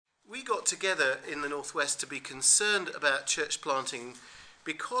together in the Northwest to be concerned about church planting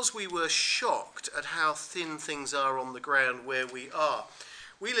because we were shocked at how thin things are on the ground where we are.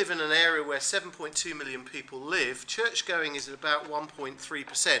 We live in an area where 7.2 million people live. Church going is at about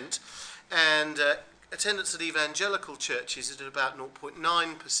 1.3%, and attendance at evangelical churches is at about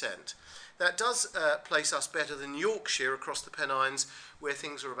 0.9%. That does place us better than Yorkshire across the Pennines, where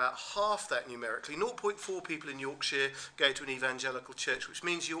things are about half that numerically. 0.4 people in Yorkshire go to an evangelical church, which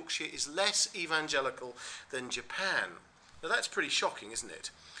means Yorkshire is less evangelical than Japan. Now that's pretty shocking, isn't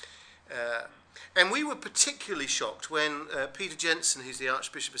it? And we were particularly shocked when Peter Jensen, who's the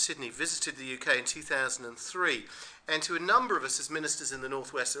Archbishop of Sydney, visited the UK in 2003. And to a number of us as ministers in the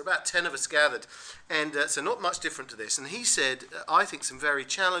Northwest, there were about 10 of us gathered, and so not much different to this. And he said, I think, some very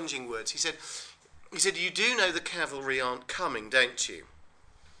challenging words. He said, you do know the cavalry aren't coming, don't you?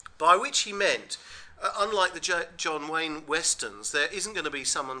 By which he meant, unlike the John Wayne westerns, there isn't going to be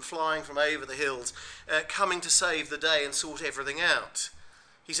someone flying from over the hills coming to save the day and sort everything out.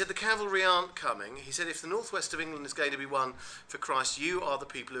 He said the cavalry aren't coming. He said if the northwest of England is going to be won for Christ, you are the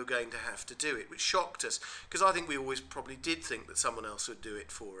people who are going to have to do it, which shocked us, because I think we always probably did think that someone else would do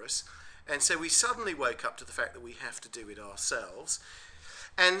it for us. And so we suddenly woke up to the fact that we have to do it ourselves.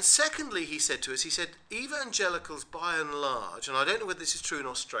 And secondly, he said to us, he said, evangelicals by and large, and I don't know whether this is true in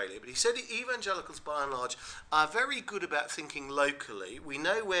Australia, but he said evangelicals by and large are very good about thinking locally. We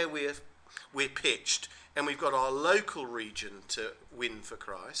know where we're pitched, and we've got our local region to win for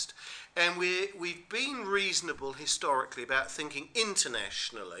Christ. And we've been reasonable historically about thinking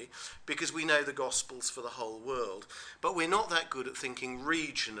internationally because we know the Gospel's for the whole world. But we're not that good at thinking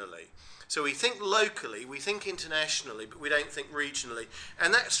regionally. So we think locally, we think internationally, but we don't think regionally.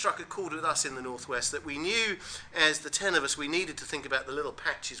 And that struck a chord with us in the Northwest, that we knew, as the 10 of us, we needed to think about the little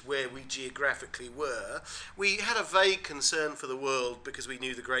patches where we geographically were. We had a vague concern for the world because we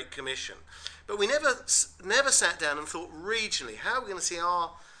knew the Great Commission. But we never sat down and thought regionally, how are we going to see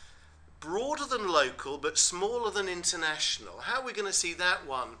our broader than local but smaller than international? How are we going to see that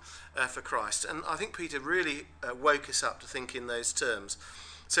one for Christ? And I think Peter really woke us up to think in those terms.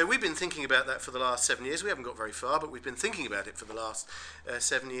 So we've been thinking about that for the last 7 years. We haven't got very far, but we've been thinking about it for the last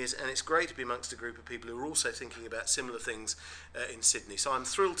 7 years, and it's great to be amongst a group of people who are also thinking about similar things in Sydney. So I'm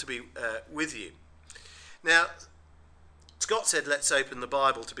thrilled to be with you. Now, Scott said, let's open the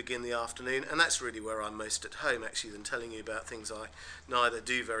Bible to begin the afternoon, and that's really where I'm most at home, actually, than telling you about things I neither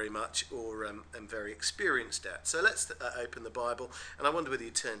do very much or am very experienced at. So let's open the Bible, and I wonder whether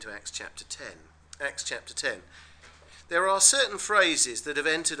you turn to Acts chapter 10. Acts chapter 10. There are certain phrases that have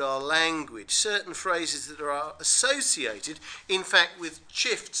entered our language, certain phrases that are associated, in fact, with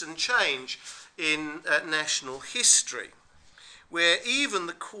shifts and change in national history, where even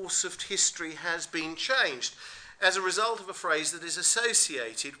the course of history has been changed as a result of a phrase that is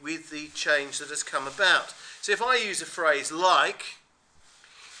associated with the change that has come about. So if I use a phrase like,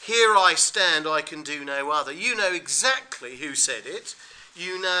 here I stand, I can do no other, you know exactly who said it.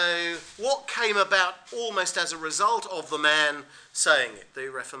 You know what came about almost as a result of the man saying it,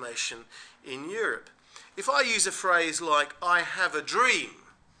 the Reformation in Europe. If I use a phrase like, I have a dream,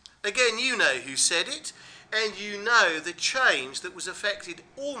 again, you know who said it, and you know the change that was affected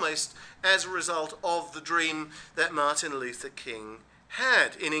almost as a result of the dream that Martin Luther King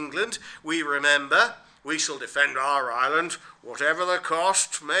had. In England, we remember, we shall defend our island, whatever the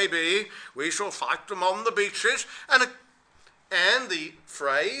cost may be, we shall fight them on the beaches, and the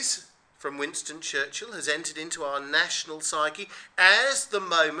phrase from Winston Churchill has entered into our national psyche as the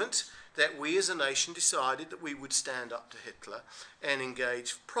moment that we as a nation decided that we would stand up to Hitler and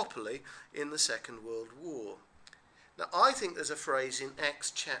engage properly in the Second World War. Now, I think there's a phrase in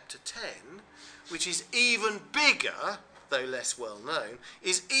Acts chapter 10 which is even bigger, though less well known,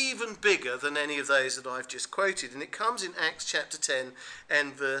 is even bigger than any of those that I've just quoted. And it comes in Acts chapter 10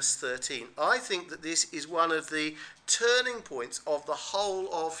 and verse 13. I think that this is one of the turning points of the whole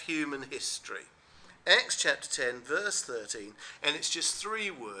of human history. Acts chapter 10, verse 13, and it's just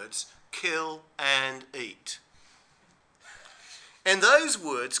 3 words, kill and eat. And those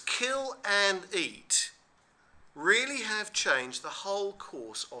words, kill and eat, really have changed the whole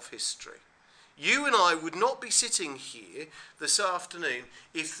course of history. You and I would not be sitting here this afternoon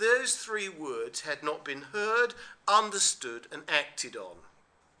if those 3 words had not been heard, understood, and acted on.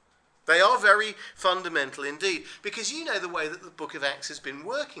 They are very fundamental indeed, because you know the way that the book of Acts has been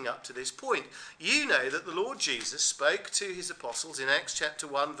working up to this point. You know that the Lord Jesus spoke to his apostles in Acts chapter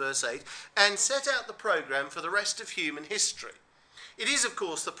 1, verse 8, and set out the programme for the rest of human history. It is, of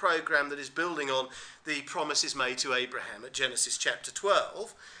course, the programme that is building on the promises made to Abraham at Genesis chapter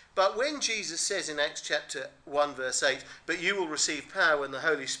 12, But when Jesus says in Acts chapter 1 verse 8, "But you will receive power when the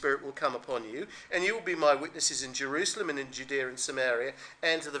Holy Spirit will come upon you, and you will be my witnesses in Jerusalem and in Judea and Samaria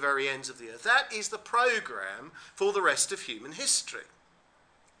and to the very ends of the earth," that is the programme for the rest of human history.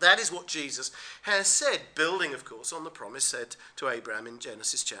 That is what Jesus has said, building, of course, on the promise said to Abraham in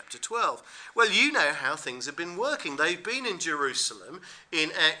Genesis chapter 12. Well, you know how things have been working. They've been in Jerusalem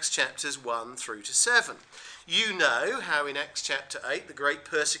in Acts chapters 1 through to 7. You know how in Acts chapter 8 the great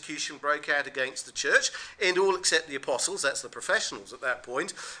persecution broke out against the church, and all except the apostles, that's the professionals at that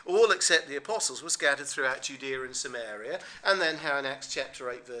point, all except the apostles were scattered throughout Judea and Samaria, and then how in Acts chapter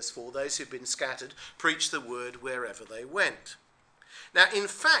 8 verse 4 those who've been scattered preached the word wherever they went. Now, in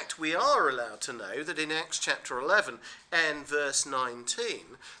fact, we are allowed to know that in Acts chapter 11 and verse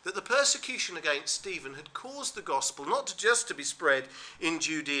 19, that the persecution against Stephen had caused the gospel not just to be spread in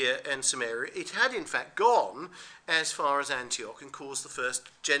Judea and Samaria, it had in fact gone as far as Antioch and caused the first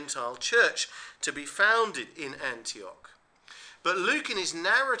Gentile church to be founded in Antioch. But Luke, in his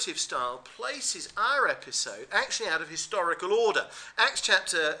narrative style, places our episode actually out of historical order. Acts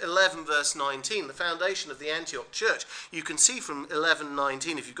chapter 11, verse 19, the foundation of the Antioch church. You can see from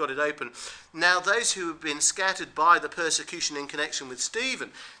 11:19, if you've got it open, "Now those who have been scattered by the persecution in connection with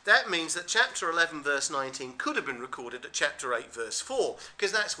Stephen." That means that chapter 11, verse 19 could have been recorded at chapter 8, verse 4,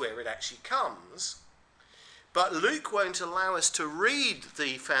 because that's where it actually comes. But Luke won't allow us to read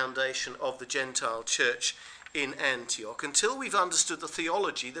the foundation of the Gentile church in Antioch until we've understood the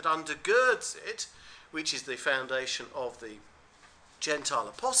theology that undergirds it, which is the foundation of the Gentile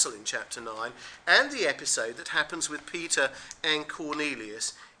apostle in chapter 9, and the episode that happens with Peter and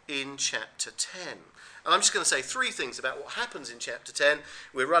Cornelius in chapter 10. And I'm just going to say three things about what happens in chapter 10.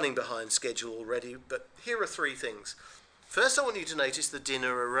 We're running behind schedule already, but here are three things. First, I want you to notice the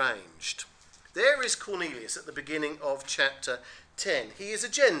dinner arranged. There is Cornelius at the beginning of chapter 10. He is a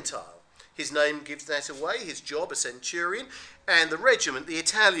Gentile. His name gives that away, his job, a centurion, and the regiment, the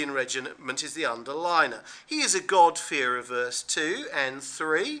Italian regiment, is the underliner. He is a God-fearer, verse 2 and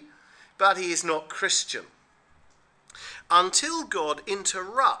 3, but he is not Christian. Until God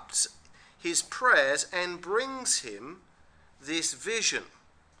interrupts his prayers and brings him this vision.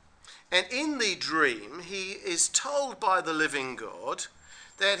 And in the dream, he is told by the living God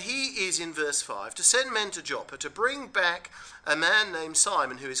that he is, in verse 5, to send men to Joppa to bring back a man named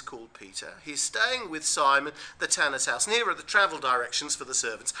Simon who is called Peter. He's staying with Simon, the tanner's house. And here are the travel directions for the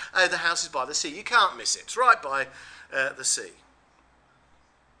servants. Oh, the house is by the sea. You can't miss it. It's right by the sea.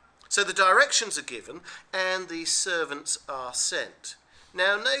 So the directions are given and the servants are sent.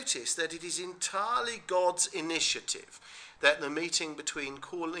 Now notice that it is entirely God's initiative that the meeting between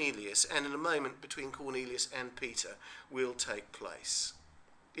Cornelius and in a moment between Cornelius and Peter will take place.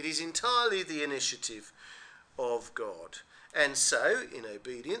 It is entirely the initiative of God. And so, in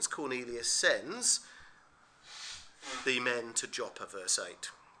obedience, Cornelius sends the men to Joppa, verse 8.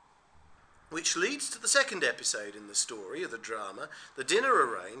 Which leads to the second episode in the story of the drama, the dinner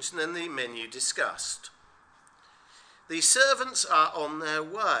arranged and then the menu discussed. The servants are on their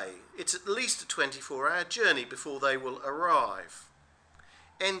way. It's at least a 24-hour journey before they will arrive.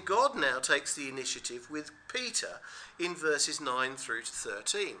 And God now takes the initiative with Peter in verses 9 through to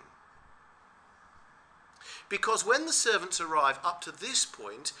 13. Because when the servants arrive up to this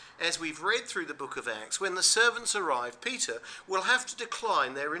point, as we've read through the book of Acts, when the servants arrive, Peter will have to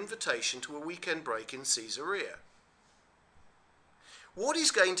decline their invitation to a weekend break in Caesarea. What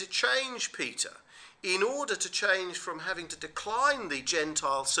is going to change Peter in order to change from having to decline the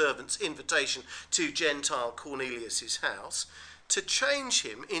Gentile servant's invitation to Gentile Cornelius' house to change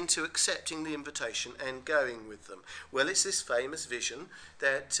him into accepting the invitation and going with them? Well, it's this famous vision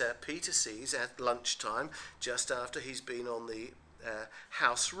that Peter sees at lunchtime just after he's been on the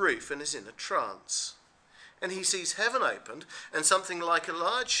house roof and is in a trance. And he sees heaven opened and something like a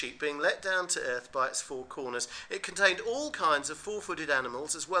large sheep being let down to earth by its four corners. It contained all kinds of four-footed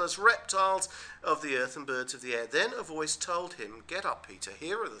animals as well as reptiles of the earth and birds of the air. Then a voice told him, "Get up, Peter."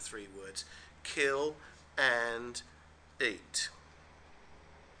 Here are the three words: kill and eat.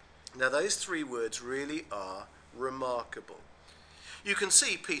 Now those three words really are remarkable. You can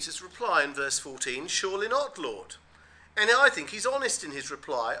see Peter's reply in verse 14, "Surely not, Lord." And I think he's honest in his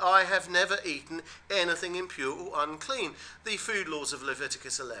reply. "I have never eaten anything impure or unclean." The food laws of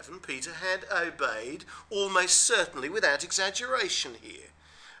Leviticus 11, Peter had obeyed almost certainly without exaggeration here.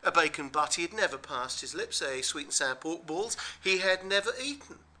 A bacon butt he had never passed his lips, a sweet and sour pork balls he had never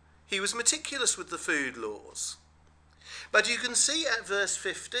eaten. He was meticulous with the food laws. But you can see at verse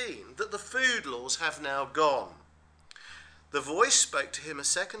 15 that the food laws have now gone. The voice spoke to him a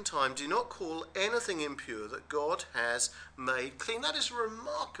second time, "Do not call anything impure that God has made clean." That is a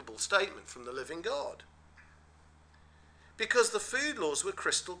remarkable statement from the living God. Because the food laws were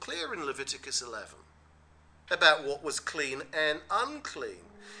crystal clear in Leviticus 11 about what was clean and unclean.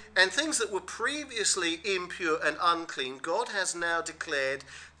 And things that were previously impure and unclean, God has now declared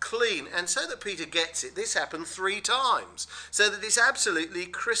clean. And so that Peter gets it, this happened 3 times. So that it's absolutely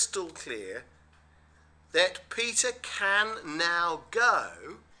crystal clear that Peter can now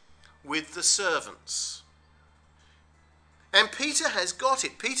go with the servants. And Peter has got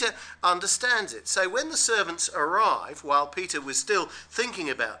it. Peter understands it. So when the servants arrive, while Peter was still thinking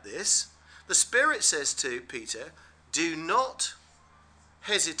about this, the Spirit says to Peter, "Do not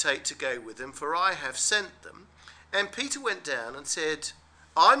hesitate to go with them, for I have sent them." And Peter went down and said,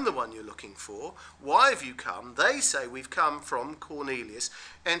 "I'm the one you're looking for. Why have you come?" They say, "We've come from Cornelius."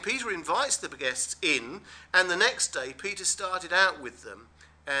 And Peter invites the guests in, and the next day Peter started out with them,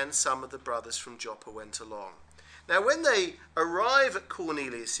 and some of the brothers from Joppa went along. Now when they arrive at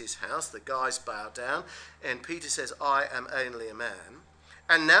Cornelius' house, the guys bow down, and Peter says, "I am only a man."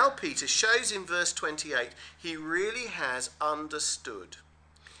 And now Peter shows in verse 28 he really has understood.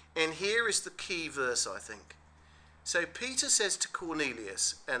 And here is the key verse, I think. So Peter says to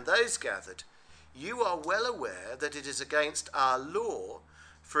Cornelius and those gathered, "You are well aware that it is against our law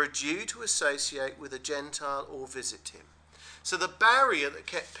for a Jew to associate with a Gentile or visit him." So the barrier that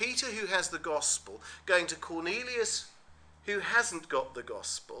kept Peter, who has the gospel, going to Cornelius, who hasn't got the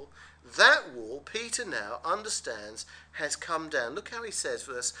gospel, that wall, Peter now understands, has come down. Look how he says,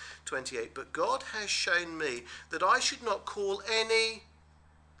 verse 28, "But God has shown me that I should not call any..."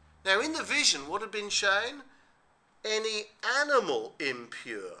 Now in the vision, what had been shown? Any animal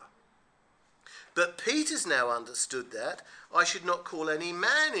impure. But Peter's now understood that I should not call any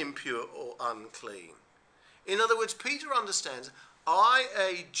man impure or unclean. In other words, Peter understands, I,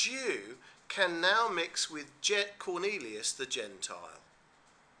 a Jew, can now mix with Cornelius the Gentile.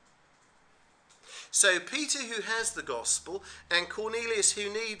 So Peter, who has the gospel, and Cornelius, who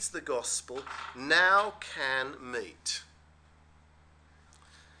needs the gospel, now can meet.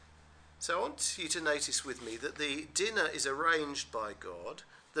 So I want you to notice with me that the dinner is arranged by God.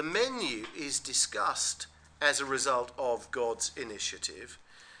 The menu is discussed as a result of God's initiative.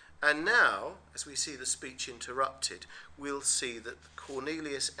 And now, as we see the speech interrupted, we'll see that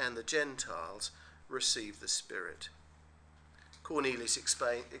Cornelius and the Gentiles receive the Spirit. Cornelius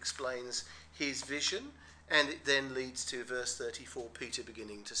explains his vision, and it then leads to verse 34, Peter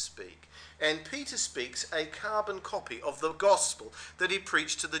beginning to speak. And Peter speaks a carbon copy of the gospel that he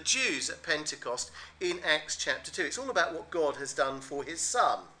preached to the Jews at Pentecost in Acts chapter 2. It's all about what God has done for his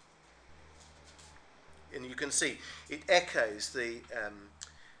Son. And you can see it echoes the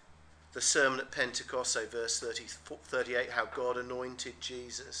sermon at Pentecost, so verse 38, how God anointed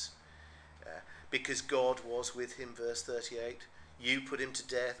Jesus. Because God was with him, verse 38. You put him to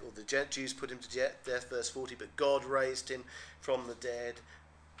death, or the Jews put him to death, verse 40, but God raised him from the dead.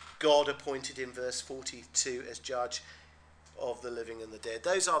 God appointed him, verse 42, as judge of the living and the dead.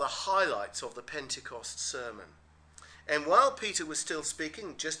 Those are the highlights of the Pentecost sermon. And while Peter was still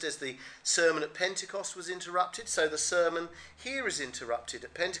speaking, just as the sermon at Pentecost was interrupted, so the sermon here is interrupted.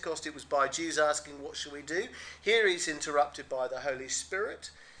 At Pentecost it was by Jews asking, what shall we do? Here he's interrupted by the Holy Spirit,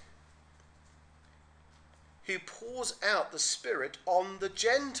 who pours out the Spirit on the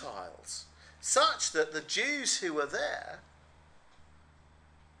Gentiles, such that the Jews who are there,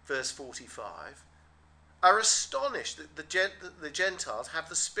 verse 45, are astonished that the Gentiles have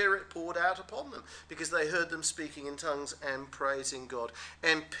the Spirit poured out upon them, because they heard them speaking in tongues and praising God.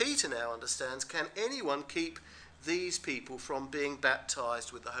 And Peter now understands, can anyone keep these people from being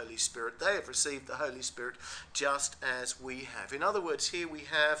baptized with the Holy Spirit? They have received the Holy Spirit just as we have. In other words, here we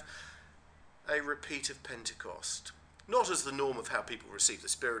have a repeat of Pentecost. Not as the norm of how people receive the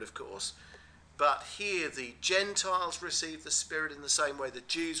Spirit, of course, but here the Gentiles receive the Spirit in the same way the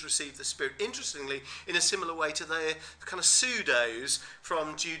Jews receive the Spirit. Interestingly, in a similar way to their kind of pseudos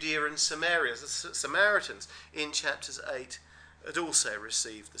from Judea and Samaria. The Samaritans in chapters 8 had also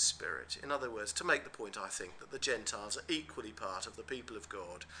received the Spirit. In other words, to make the point, I think, that the Gentiles are equally part of the people of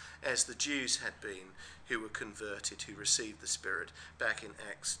God as the Jews had been who were converted, who received the Spirit back in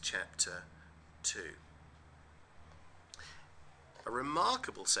Acts chapter 2. A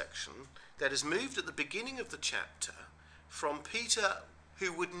remarkable section that has moved at the beginning of the chapter from Peter,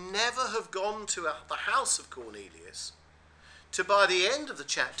 who would never have gone to the house of Cornelius, to by the end of the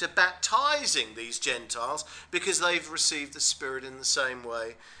chapter baptizing these Gentiles because they've received the Spirit in the same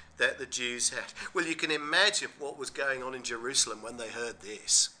way that the Jews had. Well, you can imagine what was going on in Jerusalem when they heard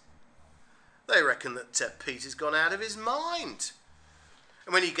this. They reckon that Peter's gone out of his mind.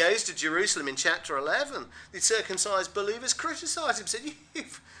 And when he goes to Jerusalem in chapter 11, the circumcised believers criticise him, said,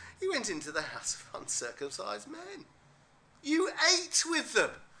 you went into the house of uncircumcised men. You ate with them.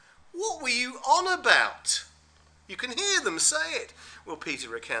 What were you on about? You can hear them say it. Well, Peter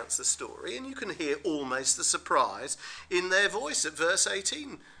recounts the story, and you can hear almost the surprise in their voice at verse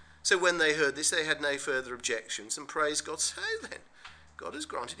 18. So when they heard this, they had no further objections, and praised God. So then, God has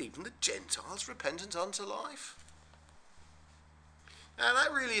granted even the Gentiles repentance unto life. Now,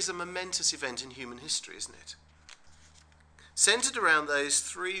 that really is a momentous event in human history, isn't it? Centred around those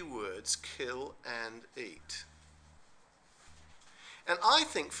three words, kill and eat. And I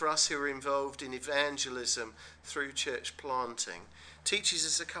think for us who are involved in evangelism through church planting, teaches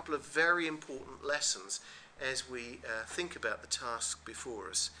us a couple of very important lessons as we think about the task before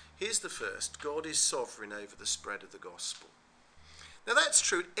us. Here's the first. God is sovereign over the spread of the gospel. Now that's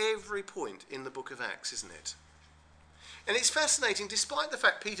true at every point in the book of Acts, isn't it? And it's fascinating, despite the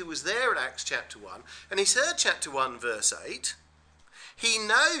fact Peter was there at Acts chapter 1, and he's heard chapter 1 verse 8, he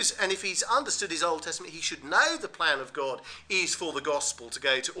knows, and if he's understood his Old Testament, he should know the plan of God is for the gospel to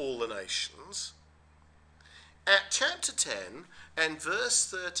go to all the nations. At chapter 10 and verse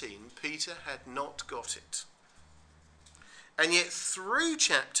 13, Peter had not got it. And yet through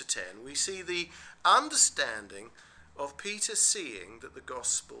chapter 10, we see the understanding of Peter seeing that the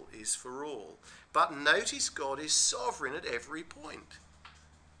gospel is for all. But notice God is sovereign at every point.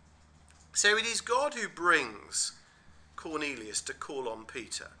 So it is God who brings Cornelius to call on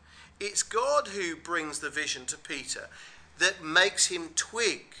Peter. It's God who brings the vision to Peter that makes him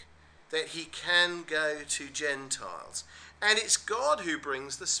twig that he can go to Gentiles. And it's God who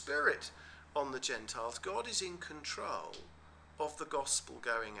brings the Spirit on the Gentiles. God is in control of the gospel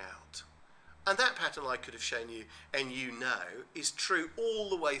going out. And that pattern I could have shown you, and you know, is true all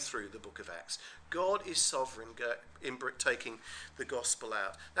the way through the book of Acts. God is sovereign in taking the gospel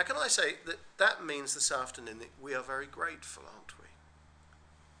out. Now, can I say that means this afternoon that we are very grateful, aren't we?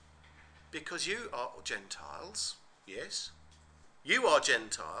 Because you are Gentiles, yes? You are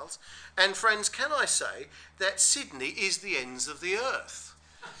Gentiles. And friends, can I say that Sydney is the ends of the earth?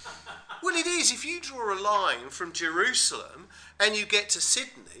 Well, it is. If you draw a line from Jerusalem and you get to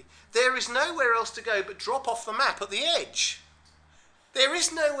Sydney, there is nowhere else to go but drop off the map at the edge. There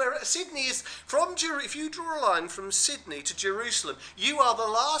is nowhere. Sydney is if you draw a line from Sydney to Jerusalem, you are the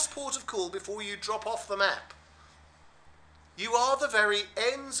last port of call before you drop off the map. You are the very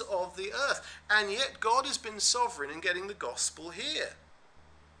ends of the earth, and yet God has been sovereign in getting the gospel here.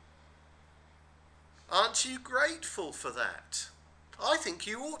 Aren't you grateful for that? I think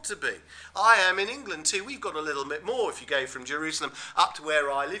you ought to be. I am in England too. We've got a little bit more. If you go from Jerusalem up to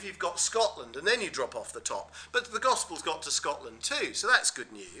where I live, you've got Scotland, and then you drop off the top. But the gospel's got to Scotland too, so that's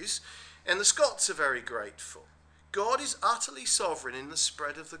good news. And the Scots are very grateful. God is utterly sovereign in the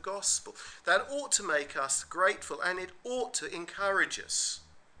spread of the gospel. That ought to make us grateful, and it ought to encourage us.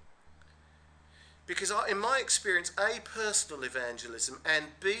 Because in my experience, A, personal evangelism, and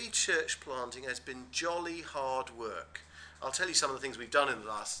B, church planting has been jolly hard work. I'll tell you some of the things we've done in the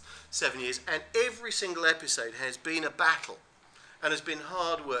last 7 years, and every single episode has been a battle and has been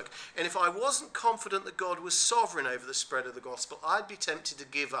hard work. And if I wasn't confident that God was sovereign over the spread of the gospel, I'd be tempted to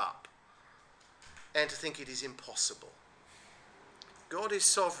give up and to think it is impossible. God is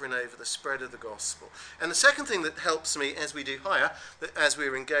sovereign over the spread of the gospel. And the second thing that helps me as we do higher, as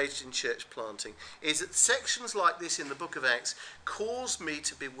we're engaged in church planting, is that sections like this in the book of Acts cause me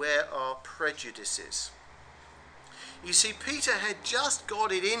to beware our prejudices. You see, Peter had just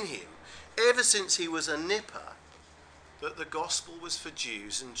got it in him, ever since he was a nipper, that the gospel was for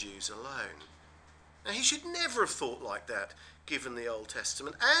Jews and Jews alone. Now, he should never have thought like that, given the Old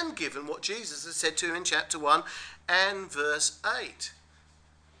Testament, and given what Jesus has said to him in chapter 1 and verse 8.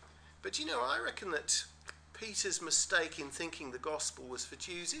 But I reckon that Peter's mistake in thinking the gospel was for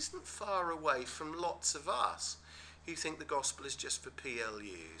Jews isn't far away from lots of us who think the gospel is just for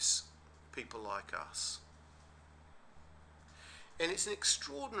PLUs, people like us. And it's an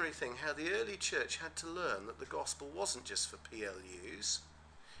extraordinary thing how the early church had to learn that the gospel wasn't just for PLUs.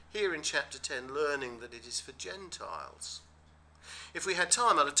 Here in chapter 10, learning that it is for Gentiles. If we had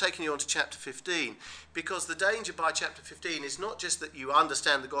time, I'd have taken you on to chapter 15, because the danger by chapter 15 is not just that you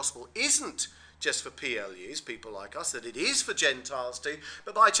understand the gospel isn't just for PLUs, people like us, that it is for Gentiles too,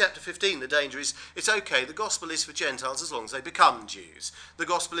 but by chapter 15 the danger is it's okay, the gospel is for Gentiles as long as they become Jews. The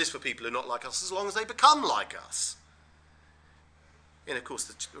gospel is for people who are not like us as long as they become like us. And of course,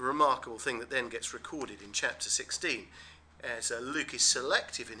 the remarkable thing that then gets recorded in chapter 16, as Luke is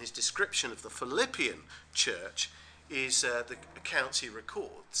selective in his description of the Philippian church, is the accounts he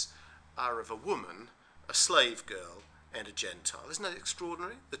records are of a woman, a slave girl, and a Gentile. Isn't that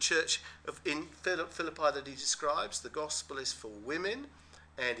extraordinary? The church in Philippi that he describes, the gospel is for women,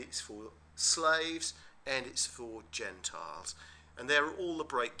 and it's for slaves, and it's for Gentiles. And there are all the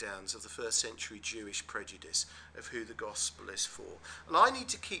breakdowns of the first century Jewish prejudice of who the gospel is for. And I need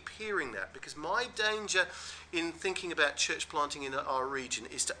to keep hearing that, because my danger in thinking about church planting in our region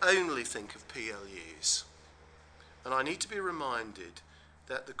is to only think of PLUs. And I need to be reminded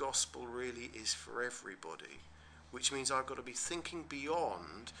that the gospel really is for everybody, which means I've got to be thinking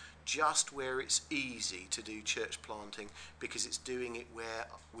beyond just where it's easy to do church planting, because it's doing it where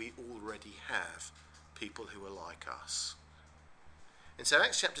we already have people who are like us. And so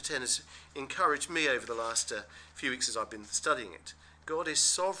Acts chapter 10 has encouraged me over the last few weeks as I've been studying it. God is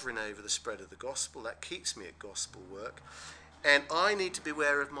sovereign over the spread of the gospel. That keeps me at gospel work. And I need to be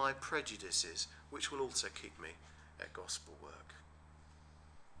aware of my prejudices, which will also keep me at gospel work.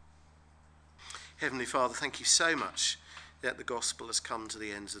 Heavenly Father, thank you so much that the gospel has come to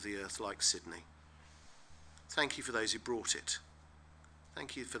the ends of the earth like Sydney. Thank you for those who brought it.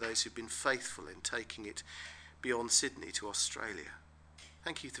 Thank you for those who've been faithful in taking it beyond Sydney to Australia.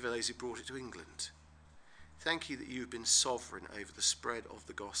 Thank you for those who brought it to England. Thank you that you've been sovereign over the spread of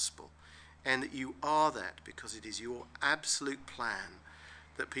the gospel, and that you are that because it is your absolute plan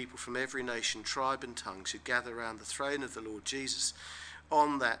that people from every nation, tribe and tongue should gather around the throne of the Lord Jesus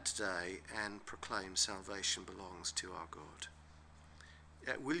on that day and proclaim salvation belongs to our God.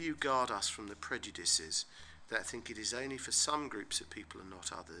 Will you guard us from the prejudices that think it is only for some groups of people and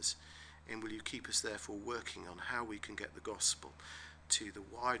not others? And will you keep us therefore working on how we can get the gospel to the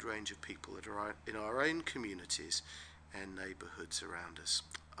wide range of people that are in our own communities and neighbourhoods around us?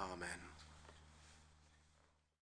 Amen.